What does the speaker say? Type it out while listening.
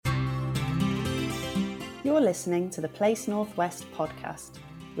You're listening to the Place Northwest podcast,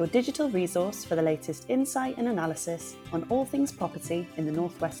 your digital resource for the latest insight and analysis on all things property in the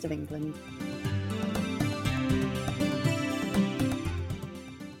northwest of England.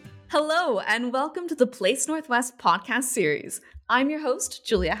 Hello, and welcome to the Place Northwest podcast series. I'm your host,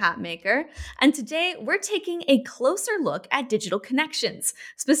 Julia Hatmaker, and today we're taking a closer look at digital connections,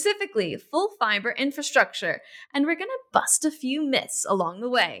 specifically full fiber infrastructure, and we're going to bust a few myths along the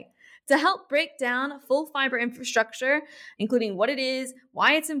way. To help break down full fiber infrastructure, including what it is,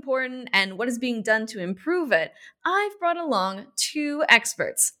 why it's important, and what is being done to improve it, I've brought along two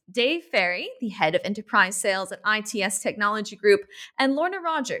experts, Dave Ferry, the head of enterprise sales at ITS Technology Group, and Lorna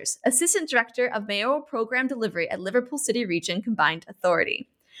Rogers, assistant director of mayoral program delivery at Liverpool City Region Combined Authority.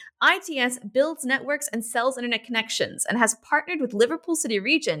 ITS builds networks and sells internet connections and has partnered with Liverpool City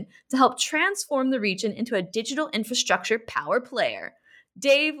Region to help transform the region into a digital infrastructure power player.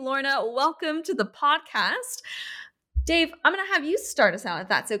 Dave, Lorna, welcome to the podcast. Dave, I'm going to have you start us out if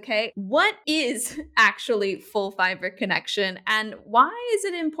that's okay. What is actually full fiber connection and why is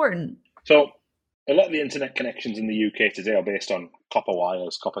it important? So a lot of the internet connections in the UK today are based on copper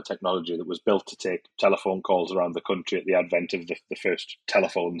wires, copper technology that was built to take telephone calls around the country at the advent of the first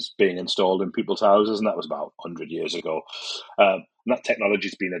telephones being installed in people's houses, and that was about 100 years ago. And that technology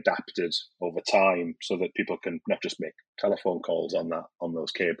has been adapted over time so that people can not just make telephone calls on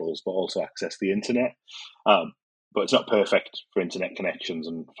those cables, but also access the internet. But it's not perfect for internet connections,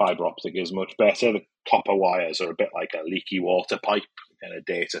 and fibre optic is much better. The copper wires are a bit like a leaky water pipe, and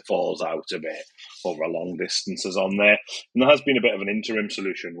the data falls out a bit over long distances on there. And there has been a bit of an interim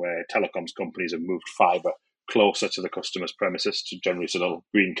solution where telecoms companies have moved fibre closer to the customer's premises, to generally sort of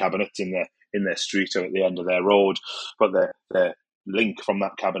green cabinets in their street or at the end of their road, but the link from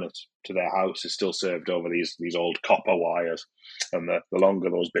that cabinet to their house is still served over these old copper wires, and the longer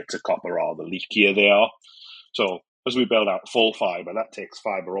those bits of copper are, the leakier they are. So as we build out full fibre, that takes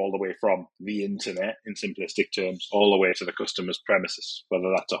fibre all the way from the internet, in simplistic terms, all the way to the customer's premises, whether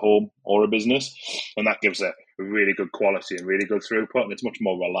that's a home or a business. And that gives a really good quality and really good throughput, and it's much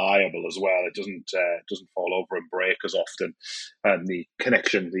more reliable as well. It doesn't fall over and break as often. And the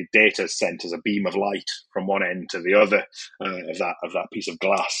connection, the data is sent as a beam of light from one end to the other of that piece of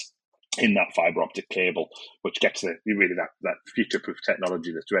glass in that fibre optic cable, which gets that future-proof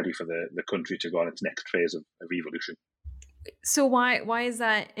technology that's ready for the country to go on its next phase of evolution. So why is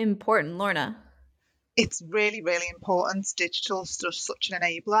that important, Lorna? It's really, really important. Digital is just such an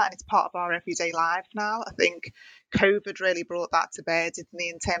enabler, and it's part of our everyday life now. I think COVID really brought that to bear, didn't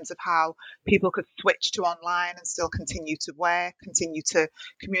it, in terms of how people could switch to online and still continue to work, continue to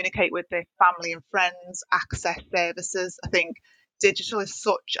communicate with their family and friends, access services. I think digital is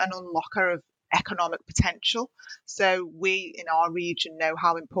such an unlocker of economic potential. So we in our region know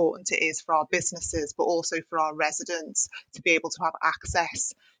how important it is for our businesses, but also for our residents to be able to have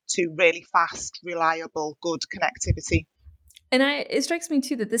access to really fast, reliable, good connectivity. And it strikes me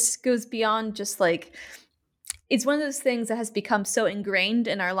too that this goes beyond just like, it's one of those things that has become so ingrained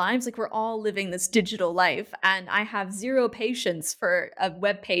in our lives. Like, we're all living this digital life, and I have zero patience for a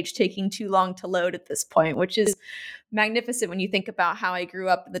web page taking too long to load at this point, which is magnificent when you think about how I grew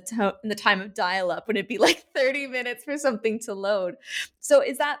up in the time of dial-up, when it'd be like 30 minutes for something to load. So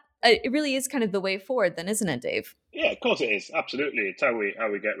is that it really is kind of the way forward then, isn't it, Dave? Yeah, of course it is. Absolutely. It's how we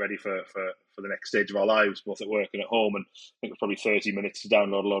get ready for the next stage of our lives, both at work and at home. And I think it was probably 30 minutes to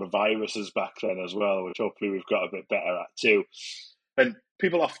download a lot of viruses back then as well, which hopefully we've got a bit better at too. And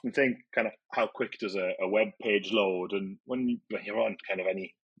people often think kind of, how quick does a web page load? And when you're on kind of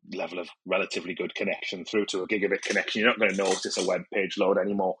any level of relatively good connection through to a gigabit connection, you're not going to notice a web page load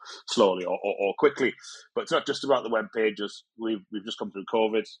anymore slowly or quickly. But it's not just about the web pages. We've just come through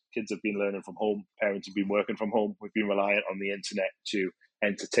COVID. Kids have been learning from home. Parents have been working from home. We've been reliant on the internet to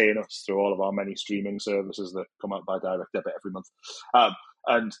entertain us through all of our many streaming services that come out by direct debit every month.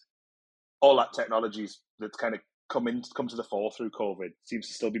 And all that technologies that's kind of come to the fore through COVID seems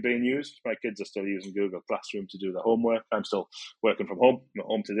to still be being used. My kids are still using Google Classroom to do their homework. I'm still working from home. I'm at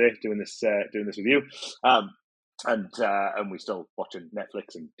home today doing this with you. And we're still watching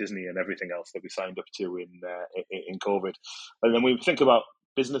Netflix and Disney and everything else that we signed up to in COVID. And then we think about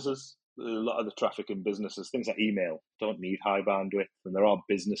businesses. A lot of the traffic in businesses, things like email, don't need high bandwidth, and there are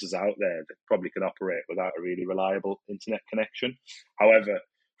businesses out there that probably can operate without a really reliable internet connection. However,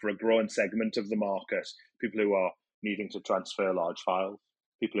 for a growing segment of the market, people who are needing to transfer large files,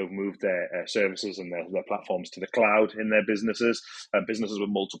 people who've moved their services and their platforms to the cloud in their businesses, businesses with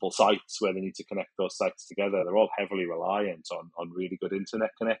multiple sites where they need to connect those sites together, they're all heavily reliant on really good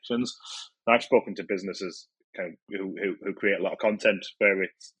internet connections. And I've spoken to businesses kind of who create a lot of content where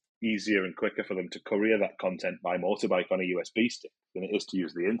it's easier and quicker for them to courier that content by motorbike on a USB stick than it is to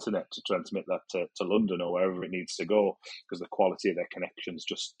use the internet to transmit that to London or wherever it needs to go, because the quality of their connections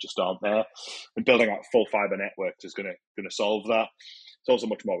just aren't there. And building out full fibre networks is going to solve that. It's also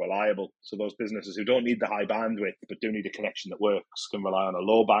much more reliable. So those businesses who don't need the high bandwidth but do need a connection that works can rely on a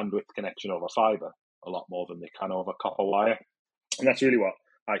low bandwidth connection over fibre a lot more than they can over copper wire. And that's really what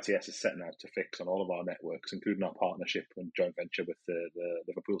ITS is setting out to fix on all of our networks, including our partnership and joint venture with the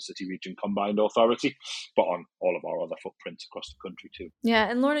Liverpool City Region Combined Authority, but on all of our other footprints across the country too. Yeah,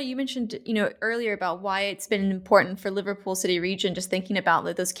 and Lorna, you mentioned earlier about why it's been important for Liverpool City Region, just thinking about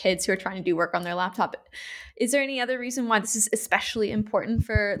those kids who are trying to do work on their laptop. Is there any other reason why this is especially important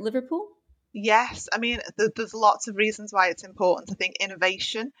for Liverpool? Yes, I mean, there's lots of reasons why it's important. I think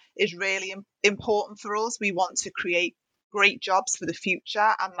innovation is really important for us. We want to create great jobs for the future,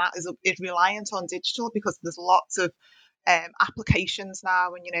 and that is reliant on digital, because there's lots of applications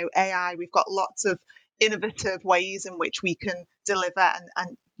now, and AI. We've got lots of innovative ways in which we can deliver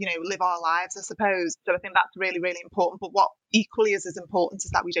and live our lives, I suppose. So I think that's really, really important. But what equally is as important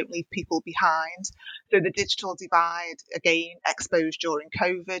is that we don't leave people behind. So the digital divide, again, exposed during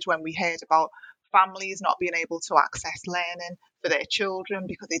COVID, when we heard about families not being able to access learning for their children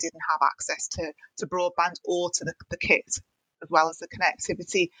because they didn't have access to broadband or to the kit, as well as the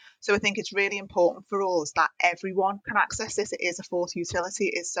connectivity. So I think it's really important for us that everyone can access this. It is a fourth utility.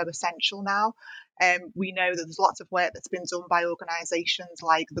 It is so essential now. We know that there's lots of work that's been done by organisations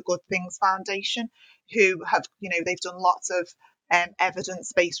like the Good Things Foundation, who have, they've done lots of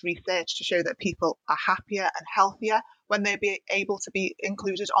evidence-based research to show that people are happier and healthier when they're able to be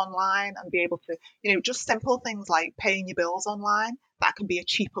included online and be able to, just simple things like paying your bills online. That can be a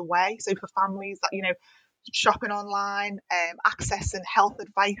cheaper way. So for families that, shopping online, accessing health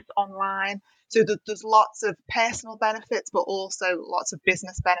advice online. So there's lots of personal benefits, but also lots of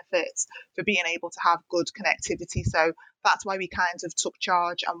business benefits for being able to have good connectivity. So that's why we kind of took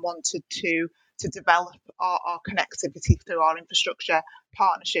charge and wanted to develop our connectivity through our infrastructure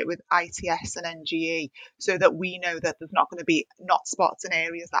partnership with ITS and NGE, so that we know that there's not going to be not spots and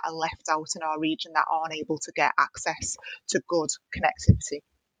areas that are left out in our region that aren't able to get access to good connectivity.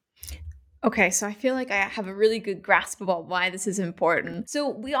 Okay, so I feel like I have a really good grasp about why this is important. So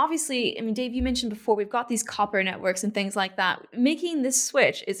we obviously, Dave, you mentioned before, we've got these copper networks and things like that. Making this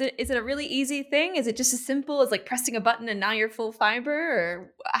switch, is it a really easy thing? Is it just as simple as like pressing a button and now you're full fiber?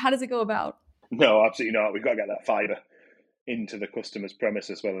 Or how does it go about? No, absolutely not. We've got to get that fiber into the customer's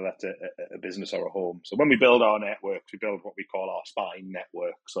premises, whether that's a business or a home. So when we build our networks, we build what we call our spine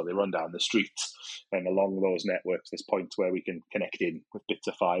network. So they run down the streets, and along those networks, there's points where we can connect in with bits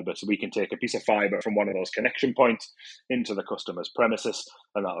of fibre. So we can take a piece of fibre from one of those connection points into the customer's premises,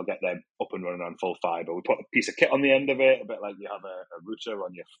 and that'll get them up and running on full fibre. We put a piece of kit on the end of it, a bit like you have a router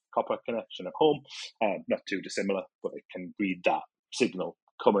on your copper connection at home. Not too dissimilar, but it can read that signal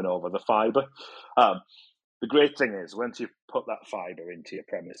coming over the fibre. The great thing is, once you put that fibre into your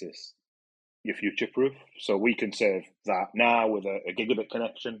premises, you're future-proof. So we can serve that now with a gigabit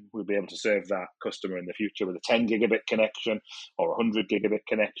connection. We'll be able to serve that customer in the future with a 10 gigabit connection or a 100 gigabit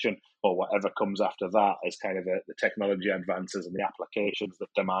connection, or whatever comes after that as kind of the technology advances and the applications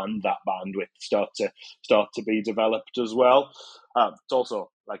that demand that bandwidth start to be developed as well. It's also,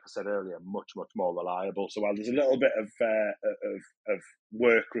 like I said earlier, much more reliable. So while there's a little bit of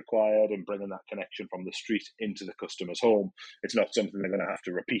work required in bringing that connection from the street into the customer's home, it's not something they're going to have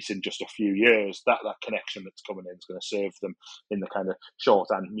to repeat in just a few years. That connection that's coming in is going to serve them in the kind of short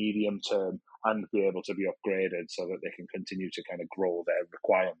and medium term, and be able to be upgraded so that they can continue to kind of grow their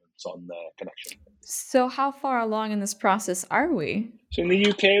requirements on their connection. So how far along in this process are we? So in the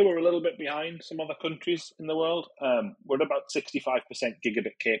UK, we're a little bit behind some other countries in the world. We're at about 65%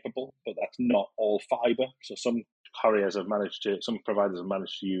 gigabit capable, but that's not all fibre. So some providers have managed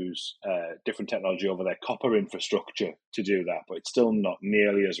to use different technology over their copper infrastructure to do that, but it's still not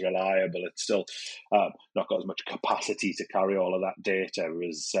nearly as reliable. It's still not got as much capacity to carry all of that data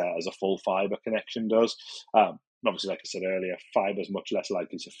as a full fibre connection does. And obviously, like I said earlier, fibre is much less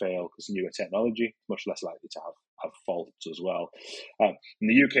likely to fail because newer technology, much less likely to have faults as well. In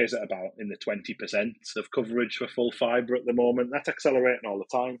the UK, is at about in the 20% of coverage for full fibre at the moment. That's accelerating all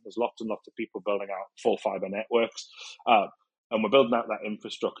the time. There's lots and lots of people building out full fibre networks. And we're building out that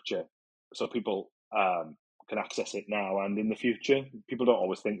infrastructure so people can access it now and in the future. People don't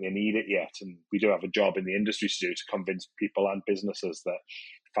always think they need it yet. And we do have a job in the industry to do to convince people and businesses that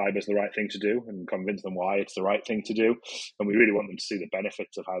fibre is the right thing to do and convince them why it's the right thing to do. And we really want them to see the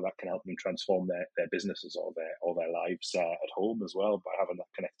benefits of how that can help them transform their businesses or their lives at home as well by having that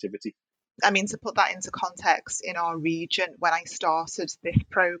connectivity. I mean, to put that into context, in our region, when I started this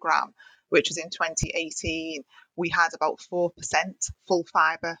programme, which was in 2018, we had about 4% full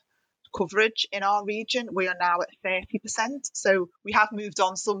fibre coverage in our region. We are now at 30%. So we have moved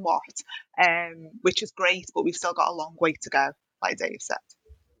on somewhat, which is great, but we've still got a long way to go, like Dave said.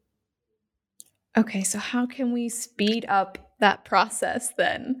 Okay, so how can we speed up that process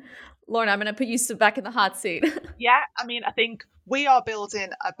then? Lorna, I'm going to put you back in the hot seat. Yeah, I mean, I think we are building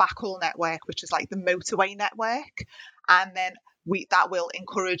a backhaul network, which is like the motorway network. And then that will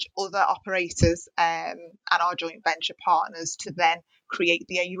encourage other operators and our joint venture partners to then create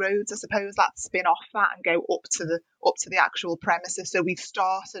the A roads, I suppose, that spin off that and go up to the actual premises. So we've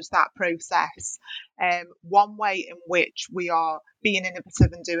started that process. One way in which we are being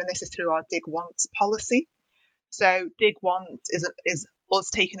innovative and doing this is through our Dig Once policy. So Dig Once is us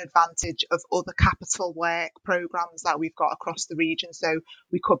taking advantage of other capital work programmes that we've got across the region. So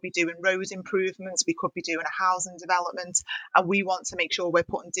we could be doing road improvements, we could be doing a housing development, and we want to make sure we're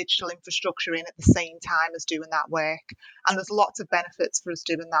putting digital infrastructure in at the same time as doing that work. And there's lots of benefits for us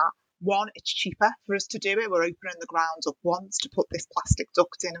doing that. One, it's cheaper for us to do it. We're opening the ground up once to put this plastic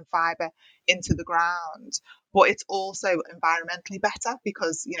duct in and fibre into the ground. But it's also environmentally better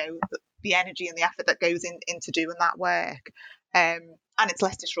because, the energy and the effort that goes into doing that work. And it's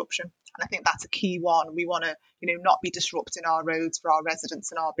less disruption. And I think that's a key one. We want to, not be disrupting our roads for our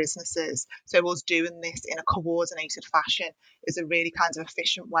residents and our businesses. So us doing this in a coordinated fashion is a really kind of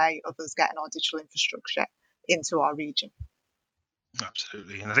efficient way of us getting our digital infrastructure into our region.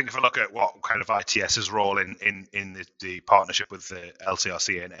 Absolutely. And I think if I look at what kind of ITS's role in the partnership with the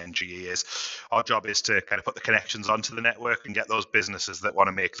LCRC and NGE is, our job is to kind of put the connections onto the network and get those businesses that want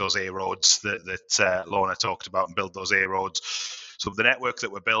to make those A roads that Lorna talked about and build those A roads. So the network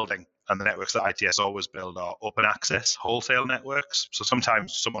that we're building and the networks that ITS always build are open access wholesale networks. So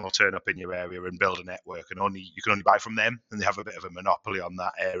sometimes someone will turn up in your area and build a network and you can only buy from them, and they have a bit of a monopoly on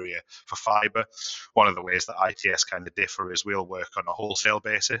that area for fibre. One of the ways that ITS kind of differ is we'll work on a wholesale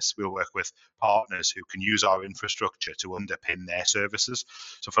basis. We'll work with partners who can use our infrastructure to underpin their services.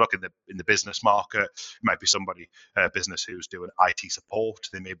 So if I look in the business market, it might be a business who's doing IT support.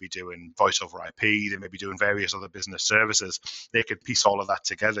 They may be doing voice over IP. They may be doing various other business services. They can piece all of that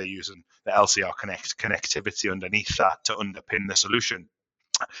together using the LCR connectivity underneath that to underpin the solution.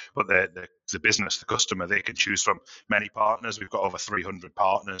 But the business, the customer, they can choose from many partners. We've got over 300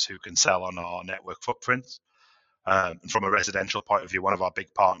 partners who can sell on our network footprint. From a residential point of view, one of our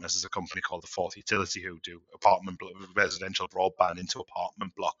big partners is a company called the Forth Utility, who do residential broadband into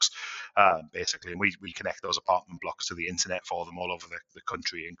apartment blocks, basically. And we connect those apartment blocks to the internet for them all over the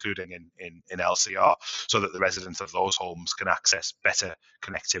country, including in LCR, so that the residents of those homes can access better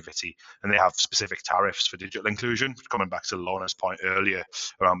connectivity. And they have specific tariffs for digital inclusion, coming back to Lorna's point earlier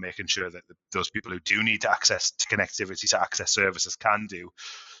around making sure that those people who do need access to connectivity to access services can do.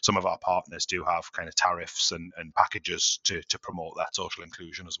 Some of our partners do have kind of tariffs and packages to promote that social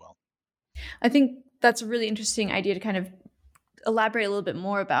inclusion as well. I think that's a really interesting idea to kind of elaborate a little bit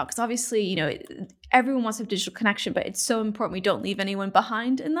more about, because obviously, everyone wants to have digital connection, but it's so important we don't leave anyone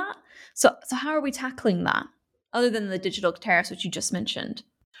behind in that. So how are we tackling that, other than the digital tariffs, which you just mentioned?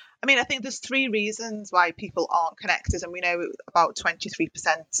 I mean, I think there's three reasons why people aren't connected, and we know about 23%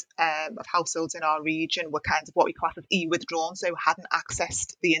 of households in our region were kind of what we class as e-withdrawn, so hadn't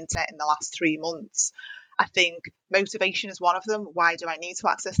accessed the internet in the last 3 months. I think motivation is one of them. Why do I need to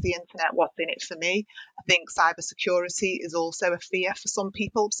access the internet? What's in it for me? I think cybersecurity is also a fear for some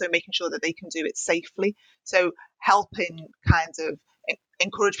people, so making sure that they can do it safely. So helping kind of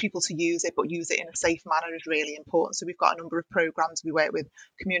encourage people to use it, but use it in a safe manner is really important. So we've got a number of programs. We work with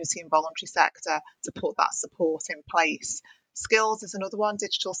community and voluntary sector to put that support in place. Skills is another one,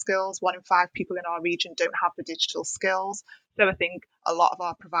 digital skills. 1 in 5 people in our region don't have the digital skills. So I think a lot of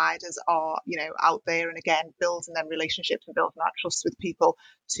our providers are, out there and again, building them relationships and building that trust with people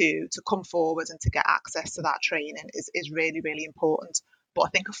to come forward and to get access to that training is really, really important. But I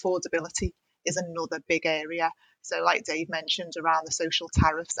think affordability is another big area. So like Dave mentioned around the social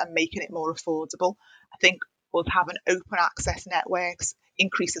tariffs and making it more affordable, I think us having open access networks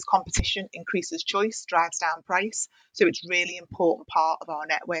increases competition, increases choice, drives down price. So it's really important part of our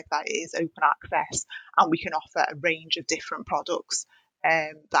network that it is open access, and we can offer a range of different products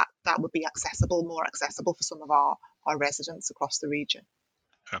that would be more accessible for some of our residents across the region.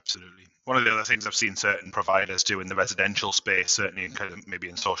 Absolutely. One of the other things I've seen certain providers do in the residential space, certainly in kind of maybe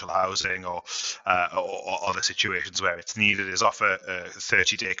in social housing or other situations where it's needed, is offer a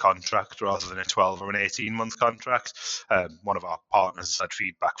 30-day contract rather than a 12 or an 18-month contract. One of our partners has had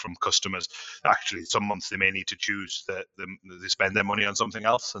feedback from customers. Actually, some months they may need to choose that they spend their money on something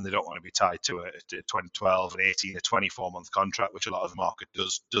else, and they don't want to be tied to a 12, an 18, a 24-month contract, which a lot of the market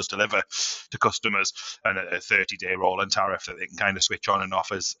does deliver to customers, and a 30-day rolling tariff that they can kind of switch on and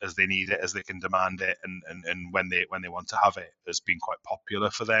off as they need it, as they can demand it, and when they want to have it, has been quite popular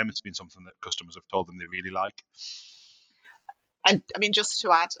for them. It's been something that customers have told them they really like. And I mean, just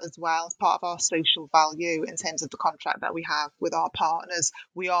to add as well, as part of our social value in terms of the contract that we have with our partners,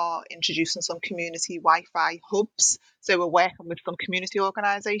 we are introducing some community Wi-Fi hubs. So we're working with some community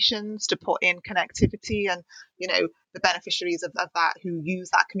organisations to put in connectivity, and the beneficiaries of that who use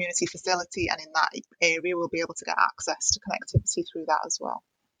that community facility and in that area will be able to get access to connectivity through that as well.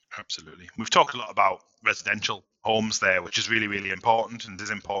 Absolutely. We've talked a lot about residential homes there, which is really, really important, and it is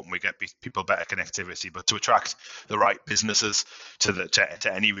important we get people better connectivity. But to attract the right businesses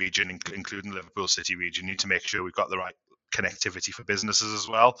to any region, including the Liverpool City region, you need to make sure we've got the right connectivity for businesses as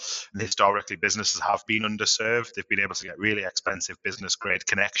well. And historically, businesses have been underserved. They've been able to get really expensive business grade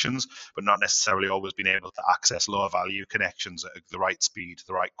connections, but not necessarily always been able to access lower value connections at the right speed,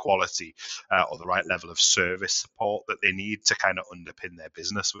 the right quality, or the right level of service support that they need to kind of underpin their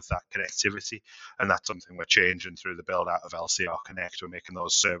business with that connectivity. And that's something we're changing through the build out of LCR Connect. We're making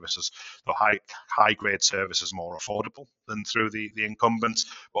those services, the high grade services, more affordable than through the incumbents,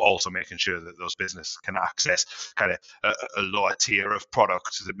 but also making sure that those businesses can access kind of a lower tier of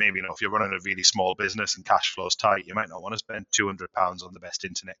products that maybe, if you're running a really small business and cash flow's tight, you might not want to spend £200 on the best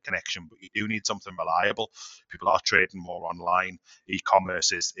internet connection, but you do need something reliable. People are trading more online.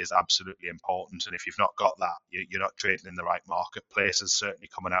 E-commerce is absolutely important, and if you've not got that, you're not trading in the right marketplaces, certainly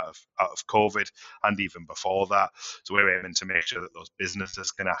coming out of COVID and even before that. So we're aiming to make sure that those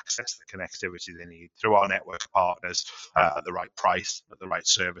businesses can access the connectivity they need through our network partners at the right price, at the right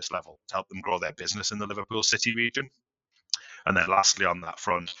service level, to help them grow their business in the Liverpool City region. And then lastly, on that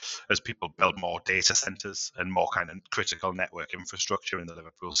front, as people build more data centres and more kind of critical network infrastructure in the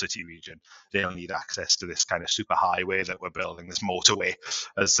Liverpool City region, they'll need access to this kind of super highway that we're building, this motorway,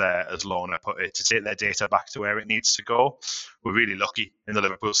 as Lorna put it, to take their data back to where it needs to go. We're really lucky in the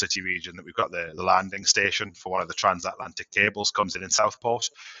Liverpool City region that we've got the landing station for one of the transatlantic cables comes in Southport.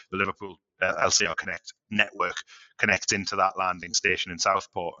 The Liverpool LCR Connect network connects into that landing station in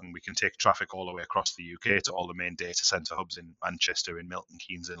Southport, and we can take traffic all the way across the UK to all the main data centre hubs in Manchester, in Milton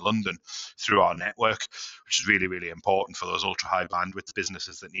Keynes, in London through our network, which is really, really important for those ultra high bandwidth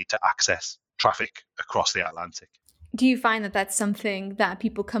businesses that need to access traffic across the Atlantic. Do you find that that's something that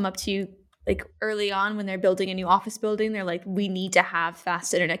people come up to you like early on when they're building a new office building? They're like, we need to have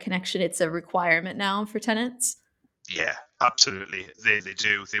fast internet connection. It's a requirement now for tenants. Yeah, absolutely. They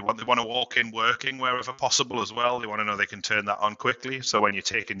do. They want to walk in working wherever possible as well. They want to know they can turn that on quickly. So when you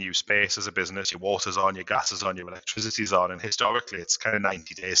take a new space as a business, your water's on, your gas is on, your electricity's on. And historically, it's kind of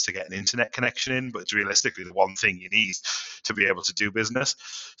 90 days to get an internet connection in, but it's realistically the one thing you need to be able to do business.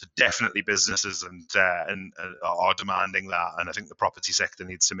 So definitely businesses and are demanding that. And I think the property sector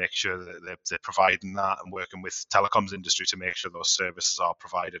needs to make sure that they're providing that and working with telecoms industry to make sure those services are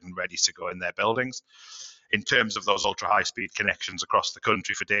provided and ready to go in their buildings. In terms of those ultra high speed connections across the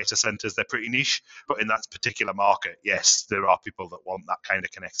country for data centres, they're pretty niche. But in that particular market, yes, there are people that want that kind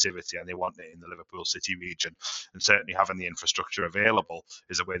of connectivity, and they want it in the Liverpool City region. And certainly having the infrastructure available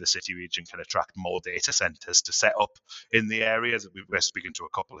is a way the City region can attract more data centres to set up in the areas. We're speaking to a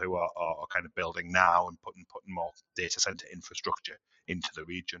couple who are kind of building now and putting more data centre infrastructure into the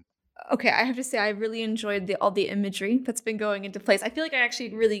region. Okay, I have to say I really enjoyed all the imagery that's been going into place. I feel like I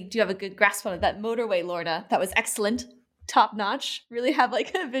actually really do have a good grasp on it. That motorway, Lorna, that was excellent, top notch. Really have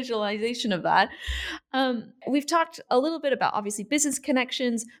like a visualization of that. We've talked a little bit about obviously business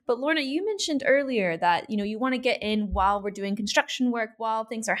connections, but Lorna, you mentioned earlier that you want to get in while we're doing construction work, while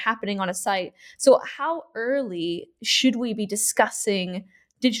things are happening on a site. So how early should we be discussing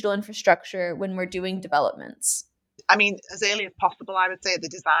digital infrastructure when we're doing developments? I mean, as early as possible, I would say, at the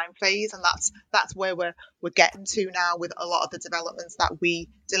design phase, and that's where we're getting to now with a lot of the developments that we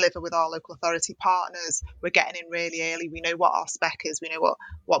deliver with our local authority partners. We're getting in really early. We know what our spec is. We know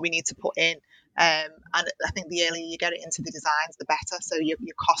what we need to put in, and I think the earlier you get it into the designs, the better. So you're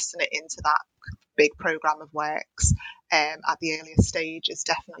costing it into that big program of works at the earliest stage is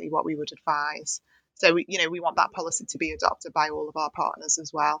definitely what we would advise. So we want that policy to be adopted by all of our partners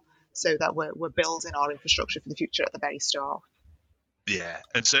as well, so that we're building our infrastructure for the future at the very start. Yeah,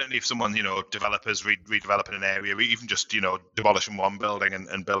 and certainly if someone, developers redeveloping an area, even just, demolishing one building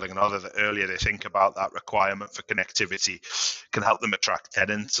and building another, the earlier they think about that requirement for connectivity can help them attract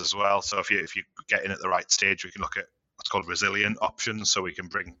tenants as well. So if you get in at the right stage, we can look at what's called resilient options. So we can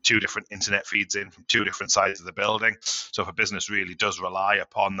bring two different internet feeds in from two different sides of the building. So if a business really does rely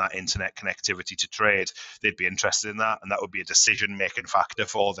upon that internet connectivity to trade, they'd be interested in that. And that would be a decision-making factor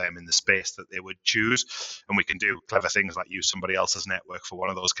for them in the space that they would choose. And we can do clever things like use somebody else's network for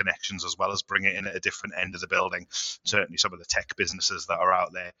one of those connections, as well as bring it in at a different end of the building. Certainly some of the tech businesses that are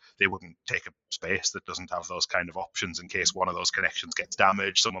out there, they wouldn't take a space that doesn't have those kind of options in case one of those connections gets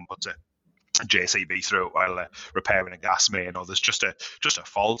damaged, someone puts a JCB through it while repairing a gas main, or there's just a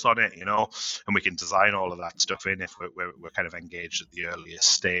fault on it, and we can design all of that stuff in if we're kind of engaged at the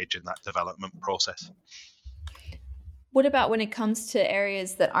earliest stage in that development process. What about when it comes to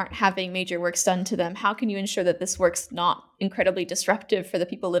areas that aren't having major works done to them? How can you ensure that this work's not incredibly disruptive for the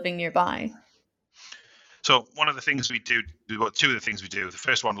people living nearby? So one of the things we do, two of the things we do, the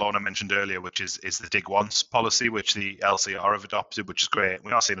first one Lorna mentioned earlier, which is the dig once policy, which the LCR have adopted, which is great.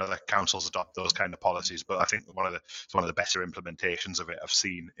 We are seeing other councils adopt those kind of policies, but I think one of the better implementations of it I've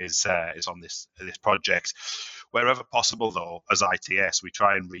seen is on this project. Wherever possible, though, as ITS, we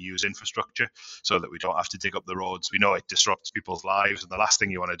try and reuse infrastructure so that we don't have to dig up the roads. We know it disrupts people's lives, and the last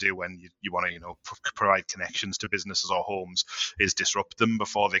thing you want to do when you want to provide connections to businesses or homes is disrupt them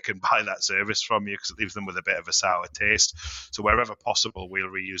before they can buy that service from you, because it leaves them with a bit of a sour taste. So wherever possible, we'll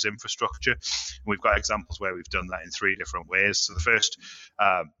reuse infrastructure. And we've got examples where we've done that in 3 different ways. So the first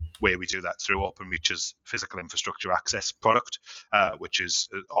way we do that through Openreach's physical infrastructure access product, which is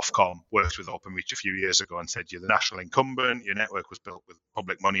Ofcom worked with Openreach a few years ago and said, you're the national incumbent, your network was built with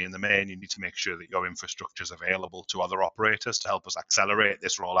public money in the main, you need to make sure that your infrastructure is available to other operators to help us accelerate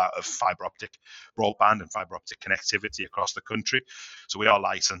this rollout of fibre optic broadband and fibre optic connectivity across the country. So we are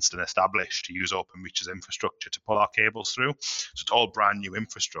licensed and established to use Openreach's infrastructure to pull our cables through. So it's all brand new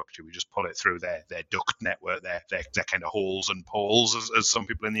infrastructure. We just pull it through their duct network, their kind of holes and poles, as some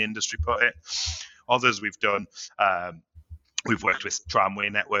people in the industry put it. Others we've done, we've worked with tramway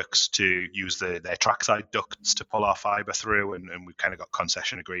networks to use their trackside ducts to pull our fibre through, and we've kind of got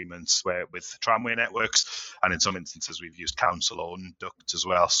concession agreements with tramway networks, and in some instances we've used council-owned ducts as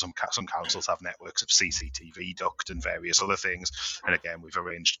well. Some councils have networks of CCTV duct and various other things, and again we've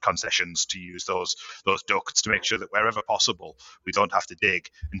arranged concessions to use those ducts to make sure that wherever possible we don't have to dig,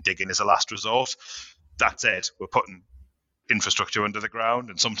 and digging is a last resort. That said, we're putting infrastructure under the ground,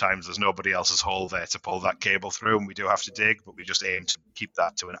 and sometimes there's nobody else's hole there to pull that cable through, and we do have to dig, but we just aim to keep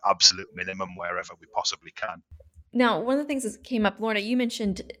that to an absolute minimum wherever we possibly can. Now, one of the things that came up, Lorna, you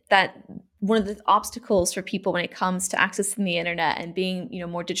mentioned that one of the obstacles for people when it comes to accessing the internet and being,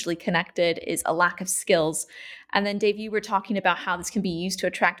 more digitally connected is a lack of skills. And then Dave, you were talking about how this can be used to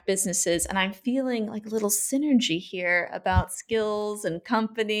attract businesses, and I'm feeling like a little synergy here about skills and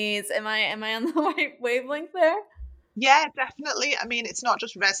companies. Am I on the right wavelength there? Yeah, definitely. I mean, it's not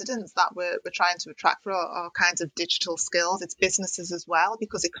just residents that we're trying to attract for our kinds of digital skills. It's businesses as well,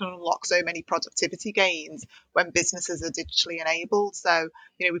 because it can unlock so many productivity gains when businesses are digitally enabled. So,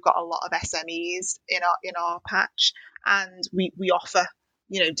 we've got a lot of SMEs in our patch, and we offer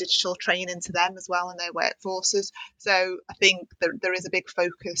digital training to them as well in their workforces. So I think there is a big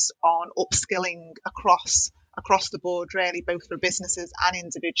focus on upskilling across the board, really, both for businesses and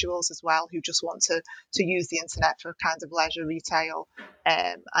individuals as well, who just want to use the internet for kind of leisure, retail,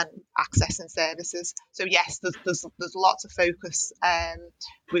 and accessing services. So yes, there's lots of focus.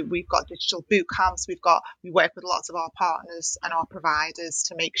 We've got digital boot camps. We work with lots of our partners and our providers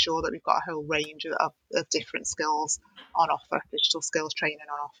to make sure that we've got a whole range of different skills on offer, digital skills training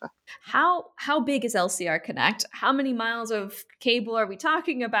on offer. How big is LCR Connect? How many miles of cable are we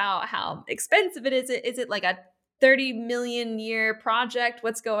talking about? How expensive it is? Is it like a 30 million year project?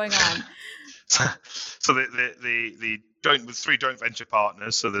 What's going on? So the joint with 3 joint venture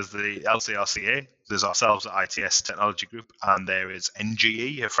partners. So there's the LCRCA, there's ourselves at ITS Technology Group, and there is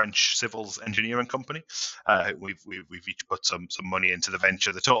NGE, a French civils engineering company. We've each put some money into the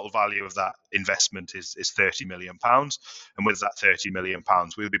venture. The total value of that investment is £30 million, and with that £30 million,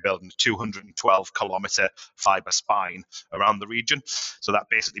 we'll be building a 212 kilometre fibre spine around the region. So that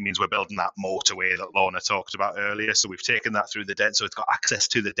basically means we're building that motorway that Lorna talked about earlier. So we've taken that through so it's got access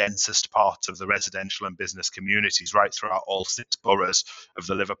to the densest parts of the residential and business communities right throughout all 6 boroughs of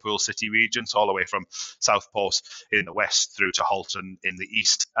the Liverpool city region, so all the way from from Southport in the west through to Halton in the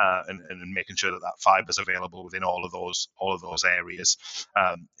east, and making sure that fibre is available within all of those areas.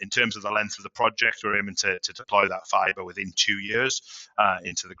 In terms of the length of the project, we're aiming to deploy that fibre within 2 years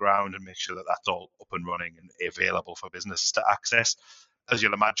into the ground and make sure that that's all up and running and available for businesses to access. As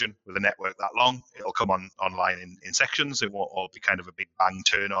you'll imagine, with a network that long, it'll come online in sections. It won't all be kind of a big bang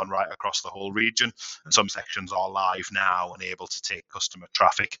turn on right across the whole region. And some sections are live now and able to take customer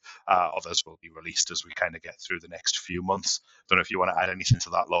traffic. Others will be released as we kind of get through the next few months. Don't know if you want to add anything to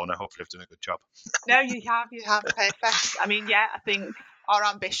that, Lorna. Hopefully I've done a good job. No, you have perfect. I mean, yeah, I think our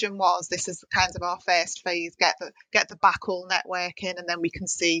ambition was this is kind of our first phase, get the backhaul network in, and then we can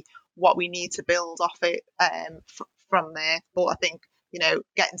see what we need to build off it from there. But I think,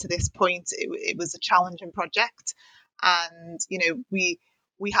 getting to this point, it was a challenging project, and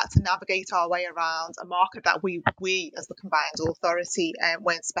we had to navigate our way around a market that we as the combined authority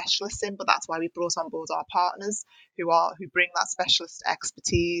weren't specialists in. But that's why we brought on board our partners who bring that specialist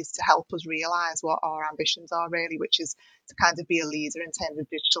expertise to help us realise what our ambitions are really, which is to kind of be a leader in terms of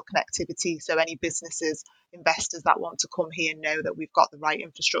digital connectivity. So any businesses, investors that want to come here know that we've got the right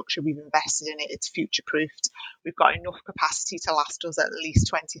infrastructure, we've invested in it, it's future proofed, we've got enough capacity to last us at least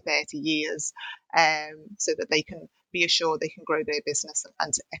 20, 30 years, so that they can be assured they can grow their business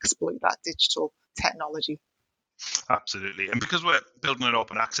and to exploit that digital technology. Absolutely. And because we're building an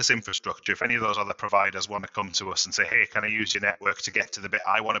open access infrastructure, if any of those other providers want to come to us and say, hey, can I use your network to get to the bit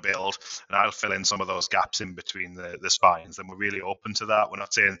I want to build, and I'll fill in some of those gaps in between the spines, then we're really open to that. We're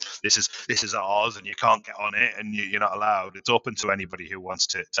not saying this is ours and you can't get on it and you're not allowed. It's open to anybody who wants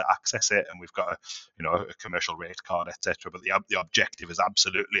to access it, and we've got a commercial rate card, etc. But the objective is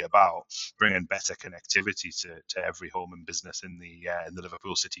absolutely about bringing better connectivity to every home and business in the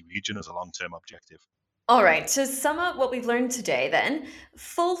Liverpool City region as a long-term objective. All right, to sum up what we've learned today then,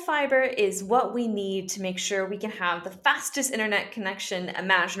 full fiber is what we need to make sure we can have the fastest internet connection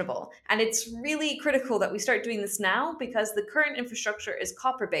imaginable. And it's really critical that we start doing this now because the current infrastructure is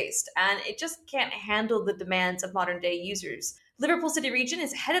copper-based and it just can't handle the demands of modern-day users. Liverpool City Region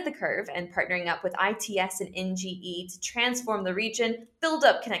is ahead of the curve and partnering up with ITS and NGE to transform the region, build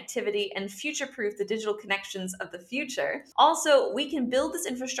up connectivity, and future-proof the digital connections of the future. Also, we can build this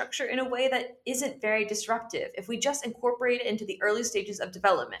infrastructure in a way that isn't very disruptive if we just incorporate it into the early stages of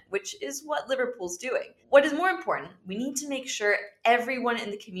development, which is what Liverpool's doing. What is more important, we need to make sure everyone in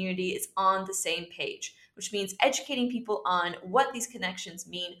the community is on the same page, which means educating people on what these connections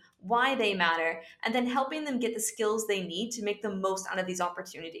mean, why they matter, and then helping them get the skills they need to make the most out of these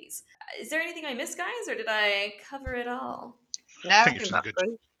opportunities. Is there anything I missed, guys, or did I cover it all? No, I think that's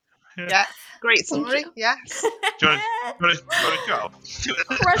great. Yeah, great summary. Yes. Do you want to go?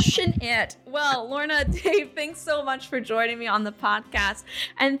 Crushing it. Well, Lorna, Dave, thanks so much for joining me on the podcast.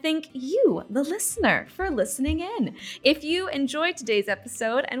 And thank you, the listener, for listening in. If you enjoyed today's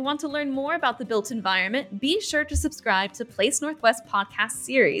episode and want to learn more about the built environment, be sure to subscribe to Place Northwest podcast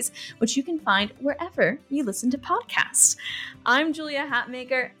series, which you can find wherever you listen to podcasts. I'm Julia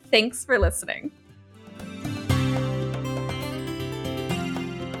Hatmaker. Thanks for listening.